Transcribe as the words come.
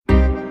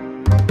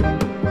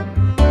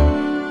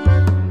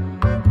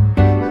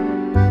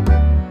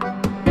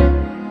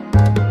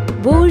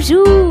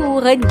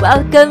Bonjour and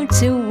welcome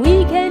to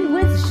Weekend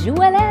with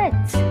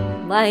Joëlette.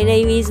 My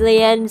name is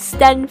Leanne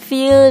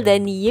Stanfield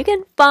and you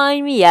can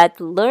find me at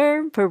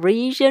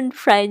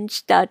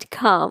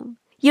learnparisianfrench.com.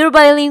 Your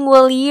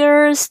bilingual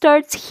year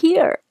starts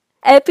here.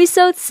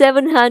 Episode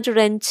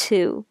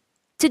 702.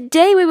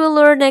 Today we will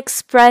learn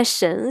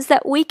expressions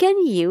that we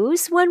can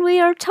use when we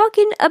are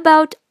talking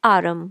about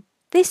autumn.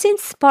 This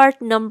is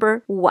part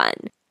number 1.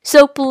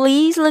 So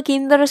please look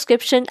in the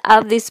description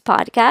of this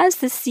podcast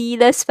to see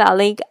the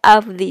spelling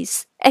of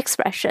these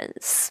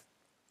expressions.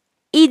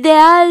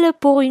 Idéal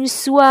pour une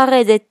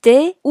soirée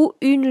d'été ou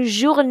une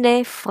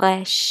journée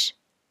fraîche.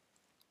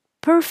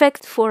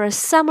 Perfect for a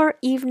summer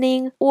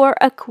evening or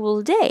a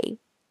cool day.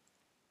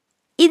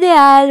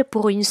 Idéal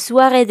pour une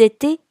soirée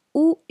d'été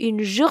ou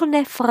une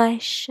journée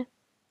fraîche.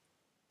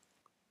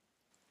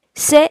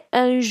 C'est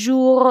un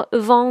jour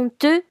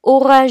venteux,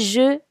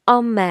 orageux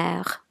en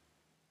mer.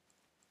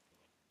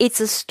 It's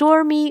a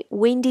stormy,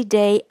 windy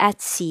day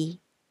at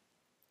sea.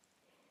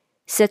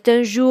 C'est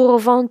un jour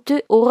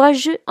venteux,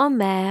 orageux en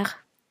mer.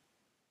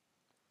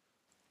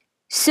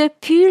 Ce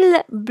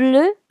pull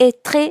bleu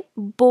est très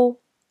beau.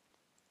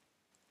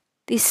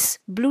 This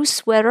blue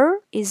sweater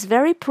is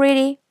very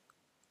pretty.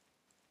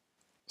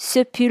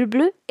 Ce pull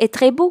bleu est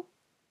très beau.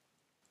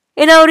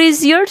 And now it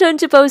is your turn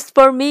to post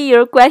for me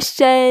your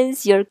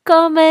questions, your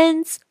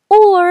comments,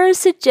 or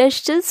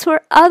suggestions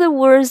for other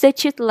words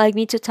that you'd like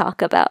me to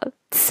talk about.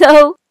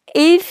 So,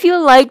 if you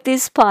like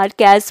this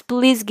podcast,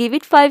 please give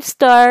it 5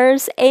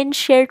 stars and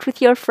share it with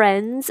your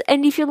friends.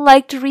 And if you'd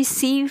like to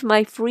receive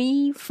my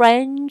free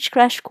French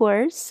crash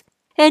course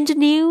and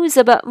news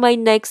about my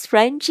next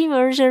French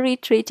immersion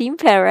retreat in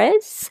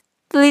Paris,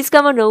 please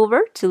come on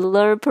over to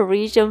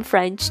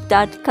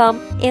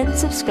learnparisianfrench.com and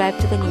subscribe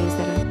to the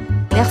newsletter.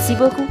 Merci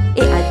beaucoup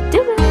et à demain!